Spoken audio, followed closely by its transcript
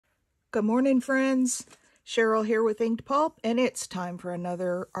Good morning, friends. Cheryl here with Inked Pulp, and it's time for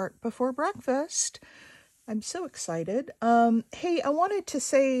another Art Before Breakfast. I'm so excited. Hey, I wanted to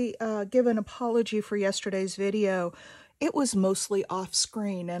say, give an apology for yesterday's video. It was mostly off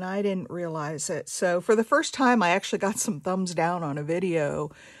screen, and I didn't realize it. So for the first time, I actually got some thumbs down on a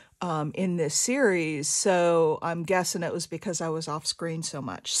video in this series. So I'm guessing it was because I was off screen so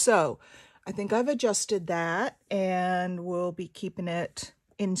much. So I think I've adjusted that, and we'll be keeping it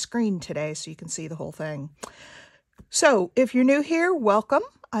in screen today so you can see the whole thing. So if you're new here, welcome.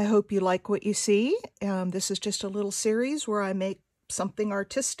 I hope you like what you see. This is just a little series where I make something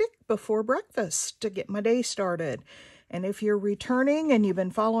artistic before breakfast to get my day started. And if you're returning and you've been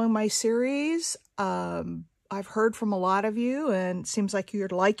following my series, I've heard from a lot of you and it seems like you're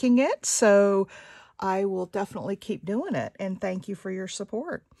liking it. So I will definitely keep doing it. And thank you for your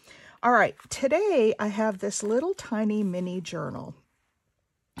support. All right, today I have this little tiny mini journal.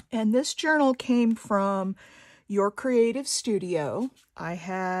 And this journal came from Your Creative Studio. I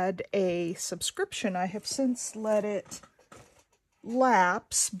had a subscription. I have since let it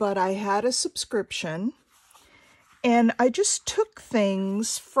lapse, but I had a subscription. And I just took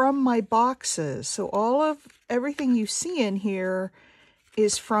things from my boxes. So everything you see in here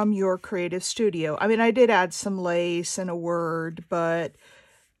is from Your Creative Studio. I mean, I did add some lace and a word, but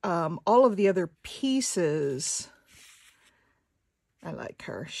all of the other pieces, I like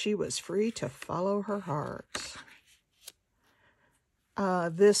her. She was free to follow her heart.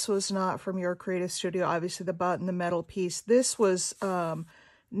 This was not from Your Creative Studio. Obviously, the button, the metal piece. This was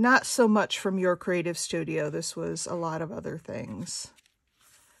not so much from Your Creative Studio. This was a lot of other things.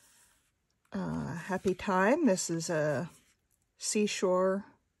 Happy Time. This is a seashore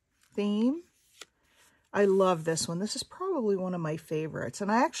theme. I love this one. This is probably one of my favorites.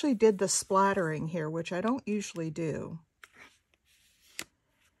 And I actually did the splattering here, which I don't usually do.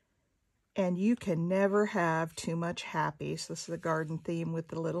 And you can never have too much happy. So this is the garden theme with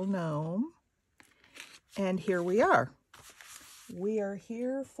the little gnome. And here we are. We are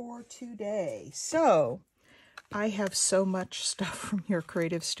here for today. So I have so much stuff from Your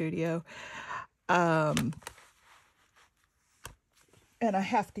Creative Studio. And I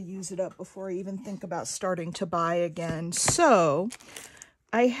have to use it up before I even think about starting to buy again. So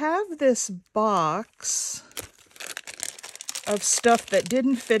I have this box of stuff that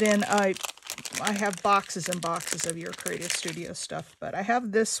didn't fit in. I have boxes and boxes of Your Creative Studio stuff, but I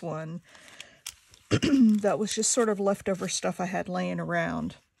have this one that was just sort of leftover stuff I had laying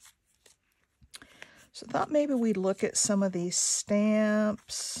around. So I thought maybe we'd look at some of these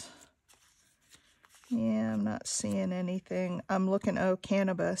stamps. Yeah, I'm not seeing anything. I'm looking, oh,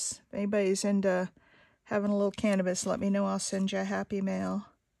 cannabis. If anybody's into having a little cannabis, let me know. I'll send you a happy mail.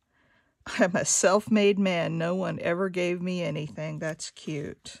 I'm a self-made man. No one ever gave me anything. That's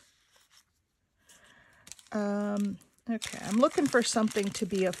cute. Okay, I'm looking for something to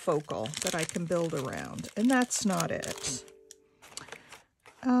be a focal that I can build around, and that's not it.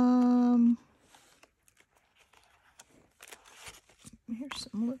 Here's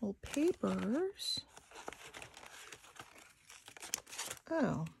some little papers.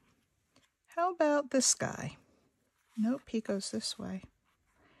 Oh, how about this guy? Nope, he goes this way.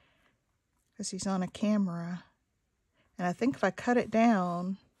 Because he's on a camera. And I think if I cut it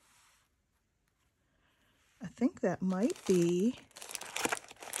down, I think that might be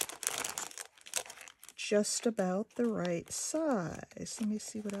just about the right size. Let me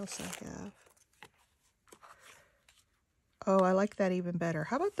see what else I have. Oh, I like that even better.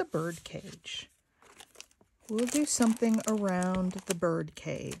 How about the bird cage? We'll do something around the bird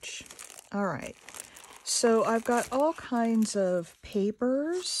cage. All right. So I've got all kinds of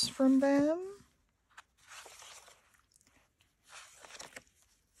papers from them.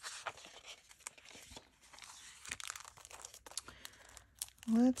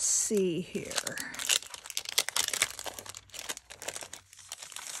 Let's see here.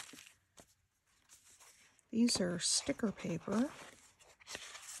 These are sticker paper.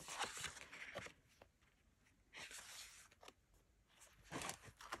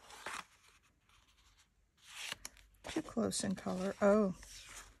 Too close in color. Oh.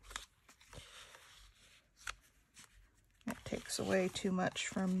 That takes away too much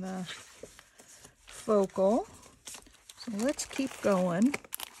from the focal. So let's keep going.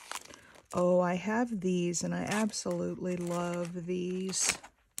 Oh, I have these, and I absolutely love these.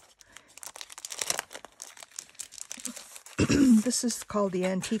 This is called the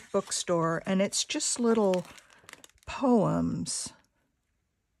Antique Bookstore, and it's just little poems.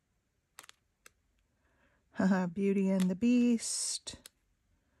 Beauty and the Beast,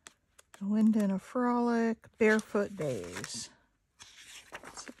 The Wind in a Frolic, Barefoot Days.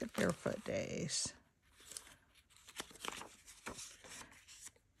 Let's look at Barefoot Days.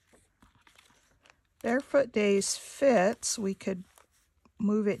 Barefoot Days fits. We could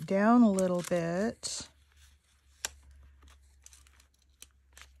move it down a little bit.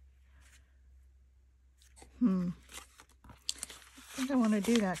 I think I want to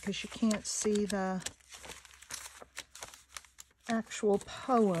do that because you can't see the actual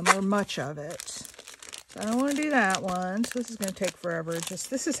poem or much of it. So I don't want to do that one. So this is going to take forever.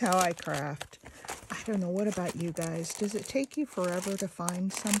 This is how I craft. I don't know. What about you guys? Does it take you forever to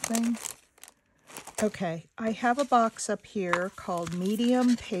find something? Okay, I have a box up here called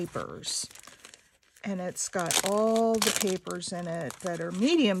Medium Papers. And it's got all the papers in it that are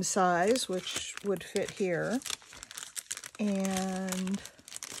medium size, which would fit here. And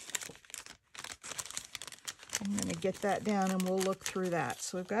I'm going to get that down and we'll look through that.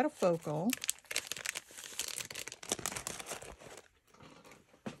 So we've got a focal.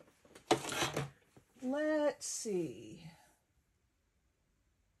 Let's see.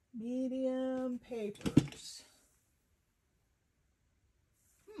 Medium papers.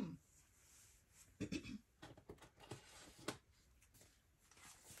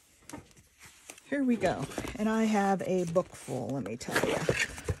 Here we go. And I have a book full, let me tell you.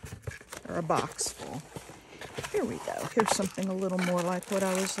 Or a box full. Here we go. Here's something a little more like what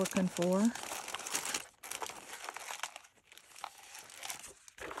I was looking for.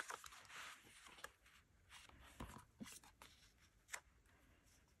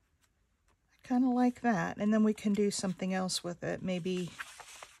 I kind of like that. And then we can do something else with it. Maybe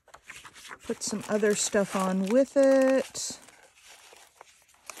put some other stuff on with it.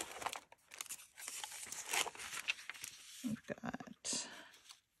 We've got,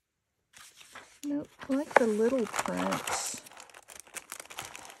 nope, I like the little prints.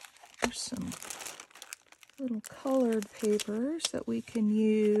 There's some little colored papers that we can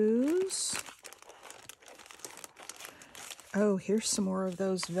use. Oh, here's some more of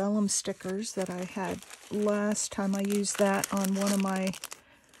those vellum stickers that I had last time I used that on one of my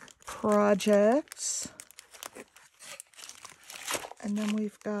projects. And then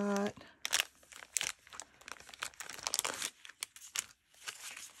we've got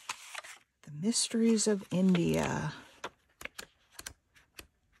The Mysteries of India.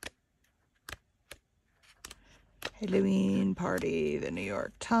 Halloween Party, the New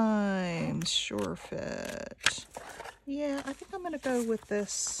York Times, Sure Fit. Yeah, I think I'm going to go with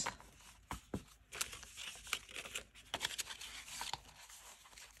this.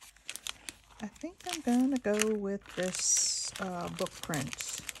 I think I'm going to go with this book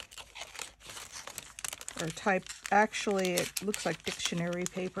print. Or type, actually it looks like dictionary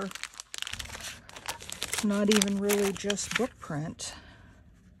paper. It's not even really just book print.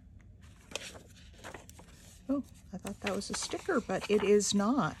 Oh, I thought that was a sticker, but it is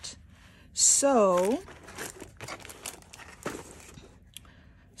not. So,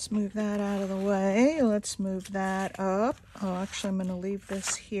 let's move that out of the way. Let's move that up. Oh, actually, I'm going to leave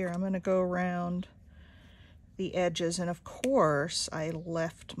this here. I'm going to go around the edges. And of course, I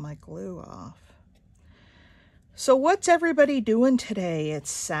left my glue off. So what's everybody doing today? It's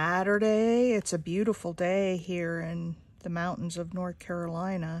Saturday. It's a beautiful day here in the mountains of North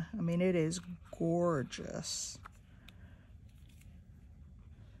Carolina. I mean, it is gorgeous.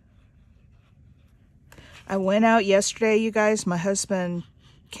 I went out yesterday, you guys. My husband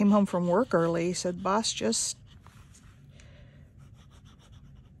came home from work early. He said, boss just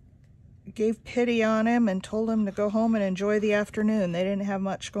gave pity on him and told him to go home and enjoy the afternoon. They didn't have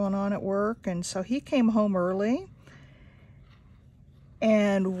much going on at work, and so he came home early.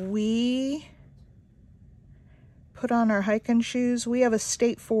 And we put on our hiking shoes. We have a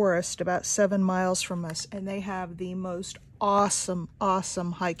state forest about 7 miles from us, and they have the most awesome,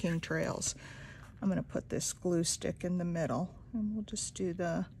 awesome hiking trails. I'm going to put this glue stick in the middle, and we'll just do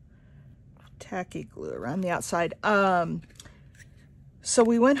the tacky glue around the outside. So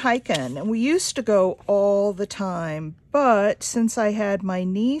we went hiking, and we used to go all the time, but since I had my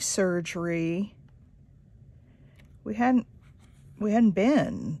knee surgery, we hadn't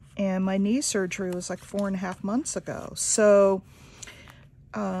been, and my knee surgery was like 4.5 months ago. So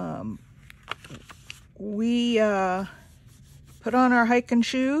we put on our hiking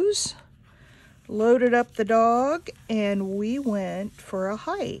shoes, loaded up the dog, and we went for a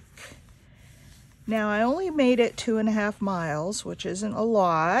hike. Now, I only made it 2.5 miles, which isn't a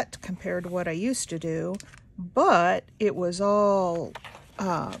lot compared to what I used to do, but it was all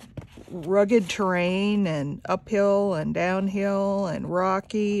rugged terrain and uphill and downhill and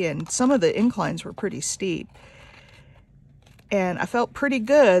rocky, and some of the inclines were pretty steep. And I felt pretty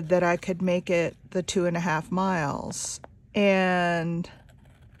good that I could make it the 2.5 miles. And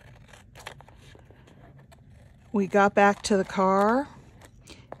we got back to the car.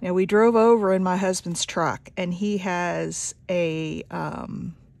 Now, we drove over in my husband's truck, and he has a,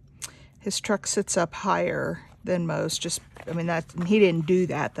 his truck sits up higher than most. Just, I mean, that, he didn't do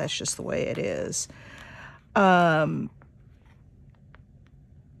that. That's just the way it is. And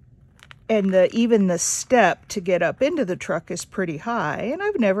even the step to get up into the truck is pretty high, and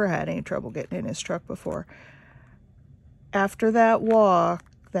I've never had any trouble getting in his truck before. After that walk,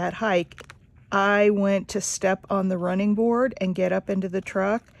 that hike, I went to step on the running board and get up into the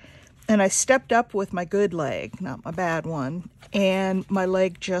truck, and I stepped up with my good leg, not my bad one, and my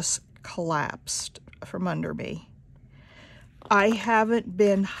leg just collapsed from under me. I haven't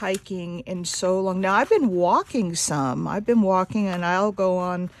been hiking in so long. Now, I've been walking some. I've been walking, and I'll go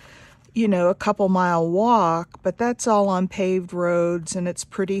on, you know, a couple-mile walk, but that's all on paved roads, and it's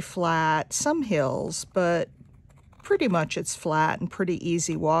pretty flat. Some hills, but pretty much it's flat and pretty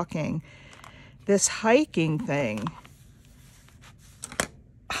easy walking. This hiking thing,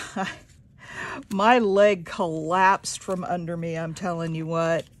 my leg collapsed from under me, I'm telling you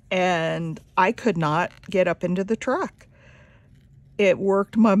what, and I could not get up into the truck. It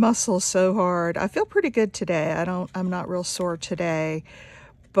worked my muscles so hard. I feel pretty good today. I'm not real sore today,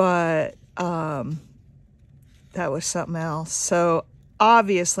 but that was something else. So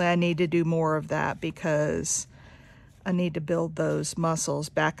obviously I need to do more of that because I need to build those muscles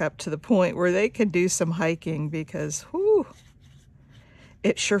back up to the point where they can do some hiking because, whew,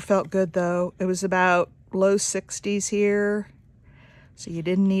 it sure felt good though. It was about low 60s here, so you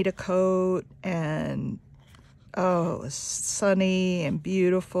didn't need a coat, and oh, it was sunny and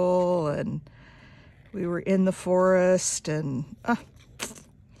beautiful, and we were in the forest, and it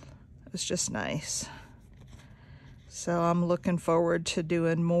was just nice. So I'm looking forward to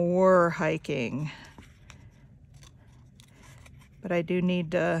doing more hiking. But I do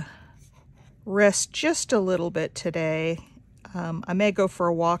need to rest just a little bit today. I may go for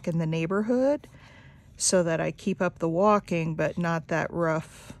a walk in the neighborhood so that I keep up the walking, but not that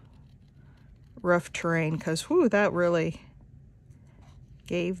rough terrain, because whew, that really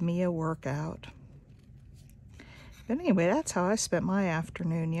gave me a workout. But anyway, that's how I spent my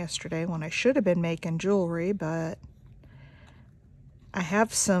afternoon yesterday when I should have been making jewelry, but I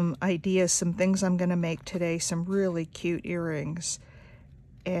have some ideas, some things I'm going to make today, some really cute earrings,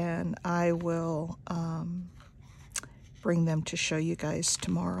 and I will bring them to show you guys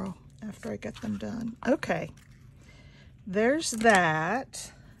tomorrow after I get them done. Okay, there's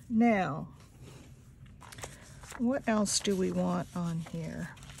that. Now, what else do we want on here?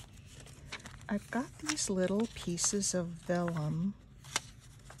 I've got these little pieces of vellum.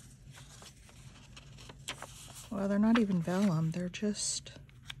 Well, they're not even vellum, they're just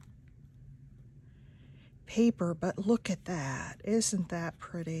paper, but look at that. Isn't that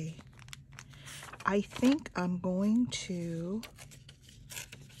pretty? I think I'm going to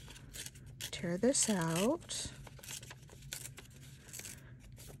tear this out,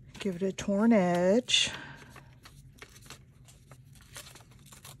 give it a torn edge,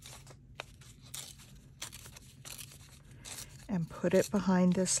 and put it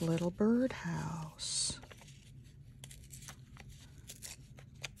behind this little birdhouse.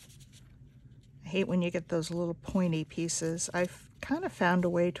 I hate when you get those little pointy pieces. I've kind of found a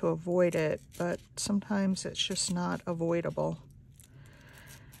way to avoid it, but sometimes it's just not avoidable.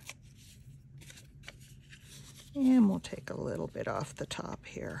 And we'll take a little bit off the top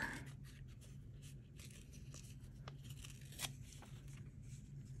here.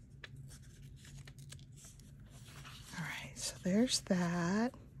 All right, so there's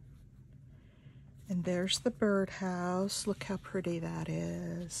that. And there's the birdhouse. Look how pretty that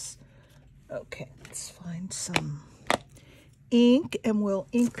is. Okay, let's find some ink and we'll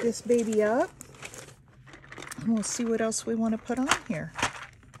ink this baby up. And we'll see what else we want to put on here.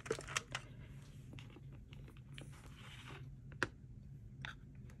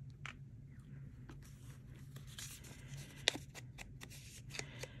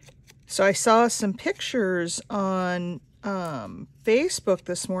 So I saw some pictures on Facebook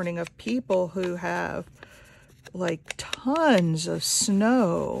this morning of people who have like tons of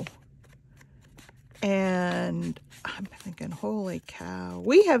snow. And I'm thinking, holy cow.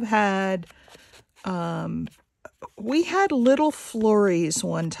 We have had, we had little flurries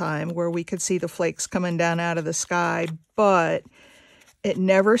one time where we could see the flakes coming down out of the sky, but it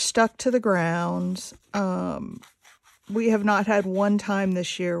never stuck to the ground. We have not had one time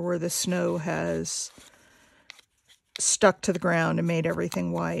this year where the snow has stuck to the ground and made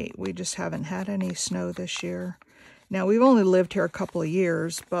everything white. We just haven't had any snow this year. Now, we've only lived here a couple of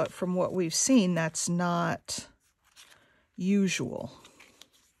years, but from what we've seen, that's not usual.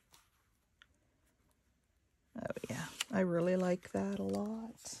 I really like that a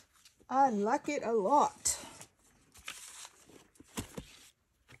lot. I like it a lot.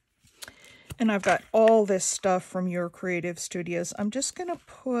 And I've got all this stuff from Your Creative Studios. I'm just going to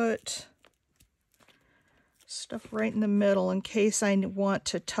put stuff right in the middle in case I want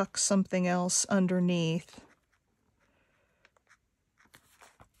to tuck something else underneath.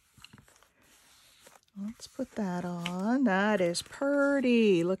 Let's put that on. That is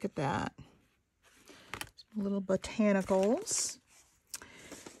pretty. Look at that. Some little botanicals.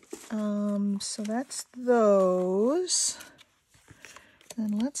 So that's those.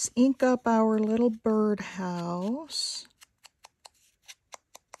 And let's ink up our little birdhouse.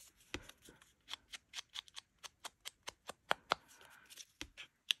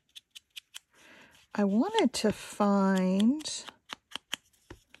 I wanted to find,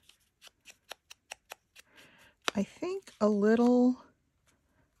 I think, a little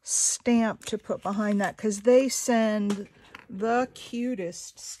stamp to put behind that, because they send the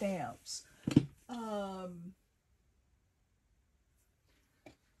cutest stamps.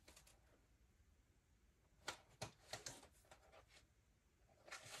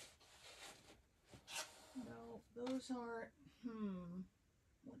 No, those aren't,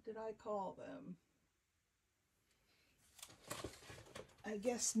 what did I call them? I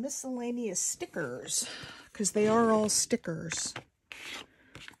guess miscellaneous stickers, because they are all stickers.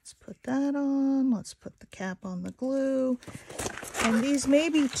 Let's put that on. Let's put the cap on the glue. And these may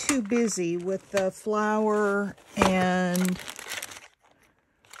be too busy with the flower, and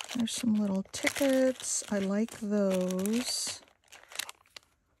there's some little tickets. I like those.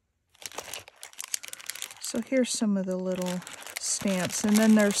 So here's some of the little stamps, and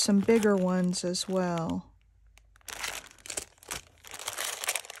then there's some bigger ones as well.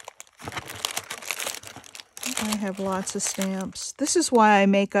 I have lots of stamps. This is why I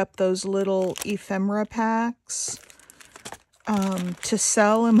make up those little ephemera packs to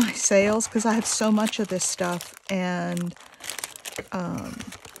sell in my sales, because I have so much of this stuff, and I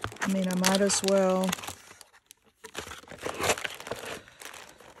mean, I might as well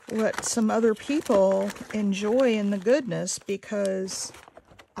let some other people enjoy in the goodness, because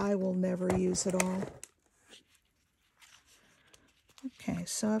I will never use it all. Okay,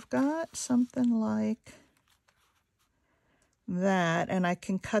 so I've got something like that, and I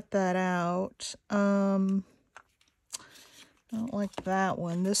can cut that out. I don't like that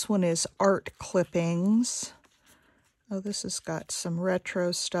one. This one is art clippings. Oh, this has got some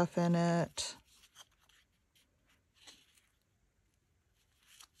retro stuff in it.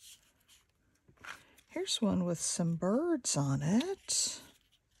 Here's one with some birds on it.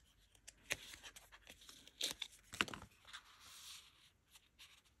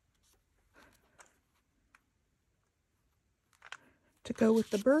 To go with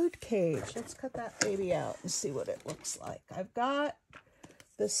the bird cage. Let's cut that baby out and see what it looks like. I've got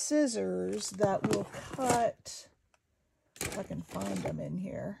the scissors that will cut, if I can find them in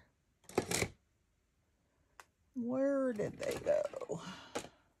here. Where did they go?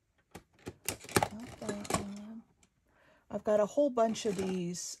 Not that one. I've got a whole bunch of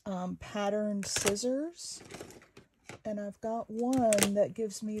these patterned scissors, and I've got one that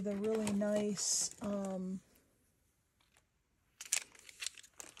gives me the really nice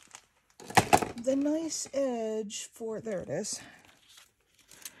edge for, there it is.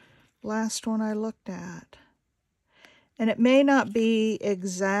 Last one I looked at. And it may not be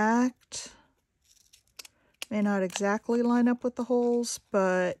exact, may not exactly line up with the holes,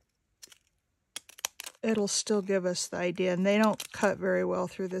 but it'll still give us the idea. And they don't cut very well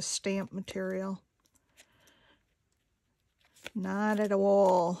through this stamp material. Not at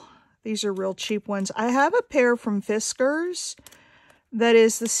all. These are real cheap ones. I have a pair from Fiskars that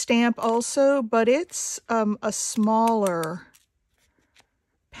is the stamp also, but it's a smaller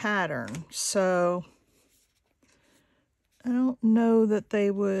pattern. So I don't know that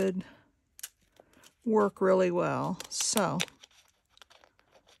they would work really well. So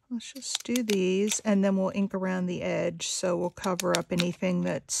let's just do these, and then we'll ink around the edge, so we'll cover up anything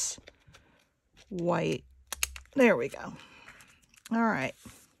that's white. There we go. All right.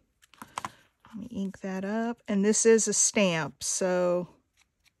 Let me ink that up. And this is a stamp, so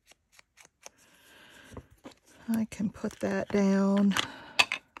I can put that down.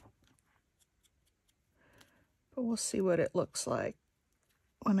 But we'll see what it looks like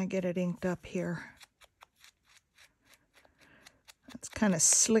when I get it inked up here. It's kind of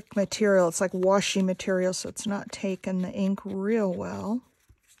slick material. It's like washi material, so it's not taking the ink real well.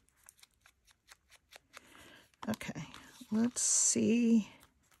 Okay, let's see.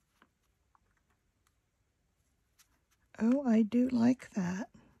 Oh, I do like that.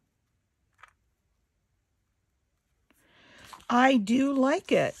 I do like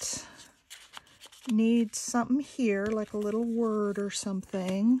it. Need something here, like a little word or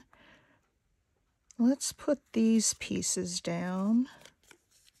something. Let's put these pieces down,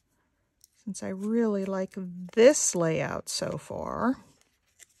 since I really like this layout so far.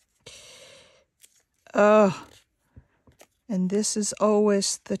 Oh, and this is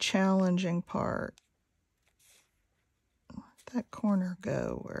always the challenging part. Where'd that corner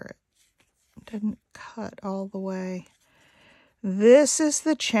go where it didn't cut all the way? This is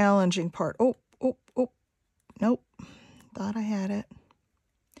the challenging part. Oh, nope. Thought I had it.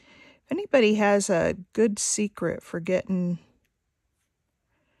 If anybody has a good secret for getting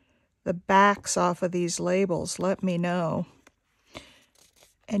the backs off of these labels, let me know.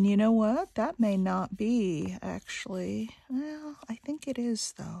 And you know what? That may not be, actually. Well, I think it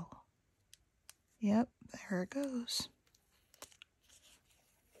is, though. Yep, there it goes.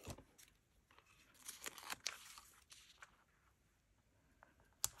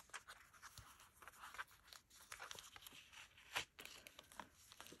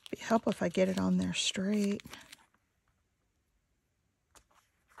 It'd help if I get it on there straight.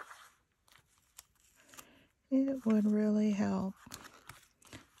 It would really help.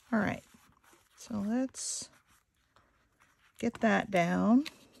 All right, so let's get that down.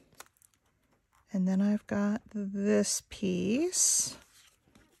 And then I've got this piece.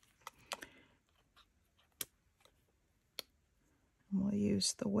 And we'll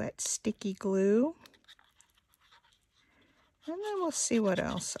use the wet sticky glue. And then we'll see what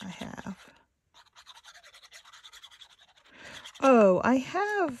else I have. Oh, I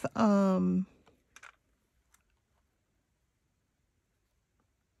have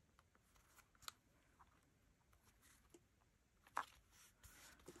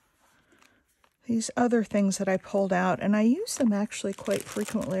these other things that I pulled out, and I use them actually quite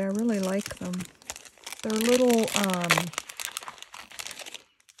frequently. I really like them. They're little,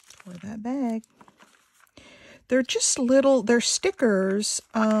 for that bag. They're just little, they're stickers.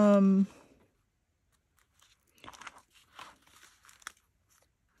 I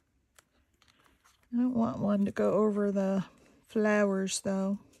don't want one to go over the flowers,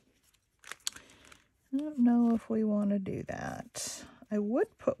 though. I don't know if we want to do that. I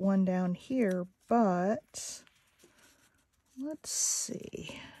would put one down here, but let's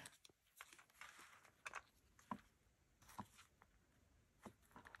see.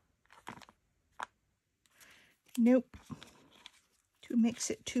 Nope. Makes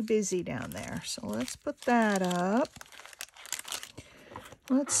it too busy down there. So let's put that up.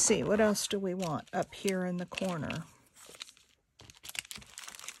 Let's see, what else do we want up here in the corner?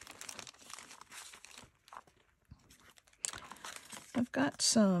 I've got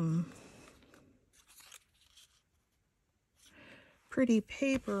some pretty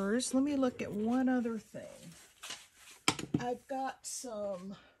papers. Let me look at one other thing. I've got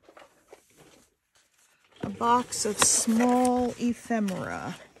a box of small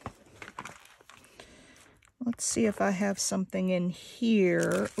ephemera. Let's see if I have something in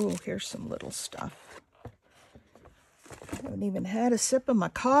here. Oh, here's some little stuff. I haven't even had a sip of my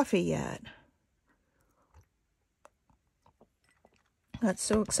coffee yet. Got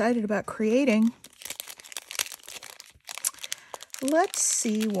so excited about creating. Let's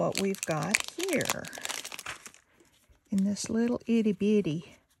see what we've got here in this little itty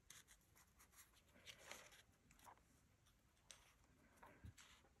bitty.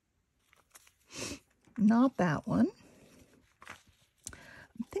 Not that one.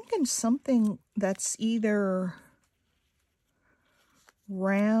 I'm thinking something that's either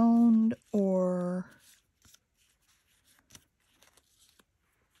round or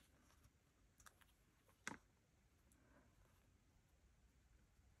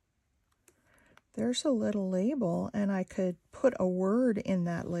there's a little label, and I could put a word in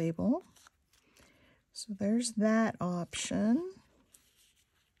that label. So there's that option.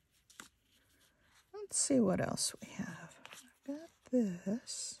 Let's see what else we have. I've got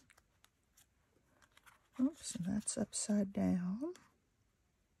this. Oops, and that's upside down.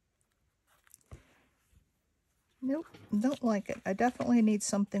 Nope, don't like it. I definitely need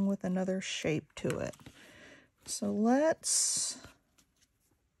something with another shape to it. So let's...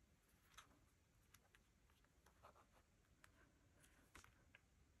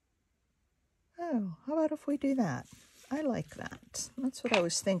 Oh, how about if we do that? I like that. That's what I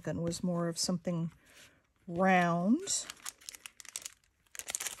was thinking, was more of something round.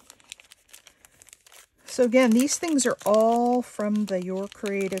 So again, these things are all from the Your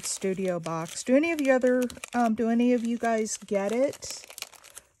Creative Studio box. Do any of you guys get it?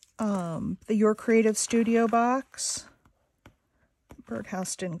 The Your Creative Studio box.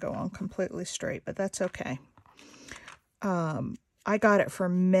 Birdhouse didn't go on completely straight, but that's okay. I got it for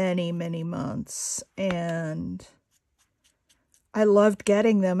many, many months, and I loved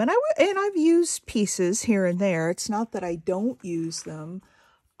getting them. And I've used pieces here and there. It's not that I don't use them.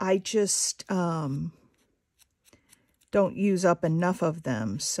 I just don't use up enough of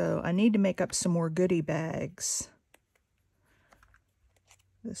them. So I need to make up some more goodie bags.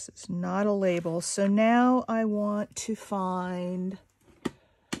 This is not a label. So now I want to find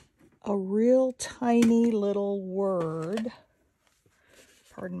a real tiny little word.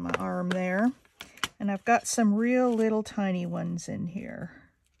 Pardon my arm there. And I've got some real little tiny ones in here.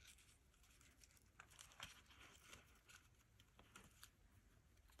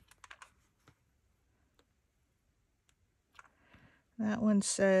 That one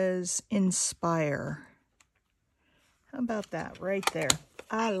says inspire. How about that right there?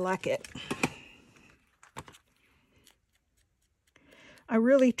 I like it. I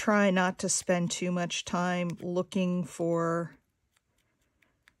really try not to spend too much time looking for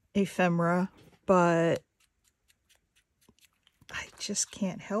ephemera, but I just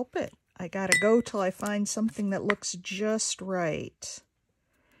can't help it. I gotta go till I find something that looks just right.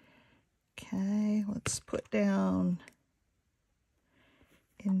 Okay, let's put down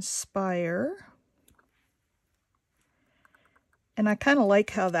inspire. And I kind of like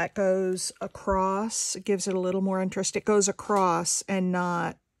how that goes across. It gives it a little more interest. It goes across and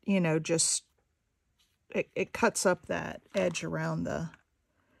not, you know, just, it cuts up that edge around the,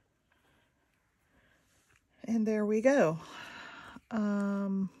 and there we go.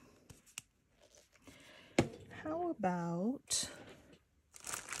 How about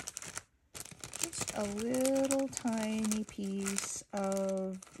just a little tiny piece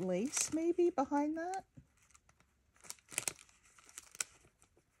of lace maybe behind that?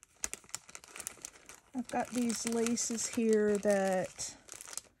 I've got these laces here that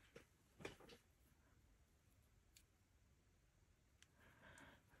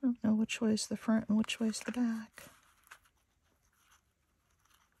I don't know which way is the front and which way is the back.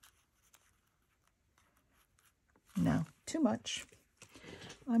 No, too much.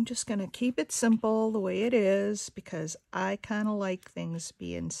 I'm just going to keep it simple the way it is because I kind of like things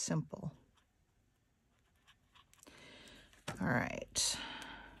being simple. All right.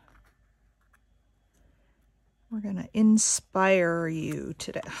 We're going to inspire you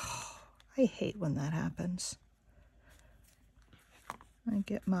today. Oh, I hate when that happens. I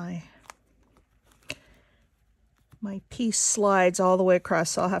get my piece slides all the way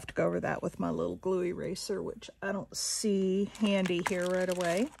across, so I'll have to go over that with my little glue eraser, which I don't see handy here right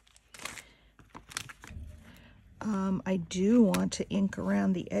away. I do want to ink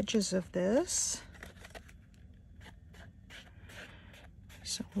around the edges of this.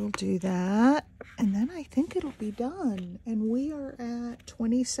 So we'll do that, and then I think it'll be done. And we are at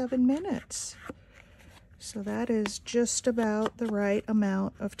 27 minutes. So that is just about the right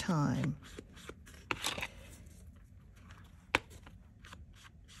amount of time.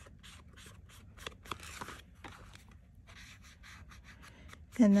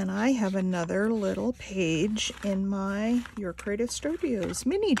 And then I have another little page in my Your Creative Studios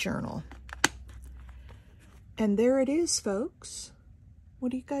mini journal. And there it is, folks.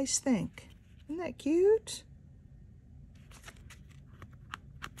 What do you guys think? Isn't that cute?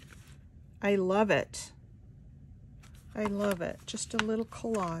 I love it. I love it. Just a little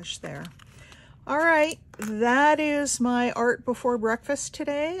collage there. All right, that is my art before breakfast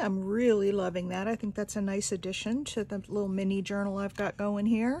today. I'm really loving that. I think that's a nice addition to the little mini journal I've got going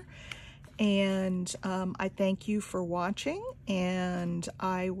here. And I thank you for watching, and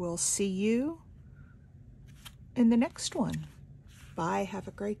I will see you in the next one. Bye. Have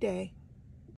a great day.